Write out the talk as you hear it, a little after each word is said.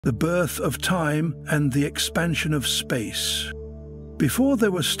the birth of time and the expansion of space. Before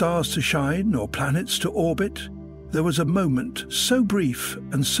there were stars to shine or planets to orbit, there was a moment so brief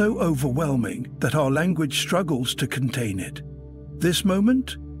and so overwhelming that our language struggles to contain it. This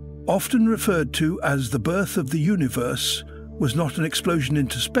moment, often referred to as the birth of the universe, was not an explosion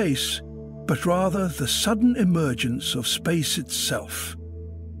into space, but rather the sudden emergence of space itself.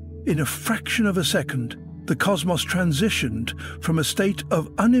 In a fraction of a second, the cosmos transitioned from a state of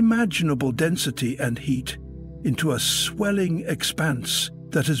unimaginable density and heat into a swelling expanse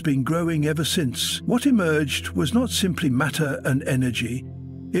that has been growing ever since. What emerged was not simply matter and energy,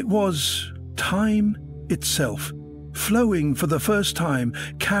 it was time itself, flowing for the first time,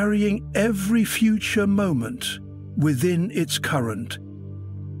 carrying every future moment within its current.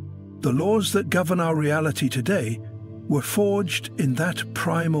 The laws that govern our reality today were forged in that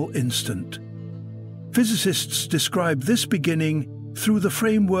primal instant. Physicists describe this beginning through the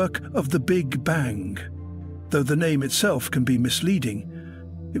framework of the Big Bang. Though the name itself can be misleading,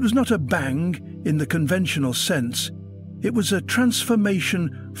 it was not a bang in the conventional sense. It was a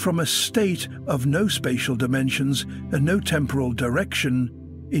transformation from a state of no spatial dimensions and no temporal direction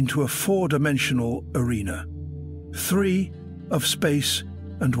into a four-dimensional arena. 3 of space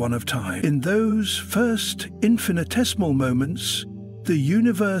and 1 of time. In those first infinitesimal moments, the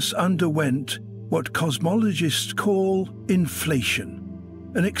universe underwent what cosmologists call inflation,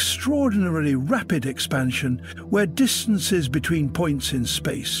 an extraordinarily rapid expansion where distances between points in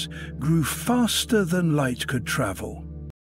space grew faster than light could travel.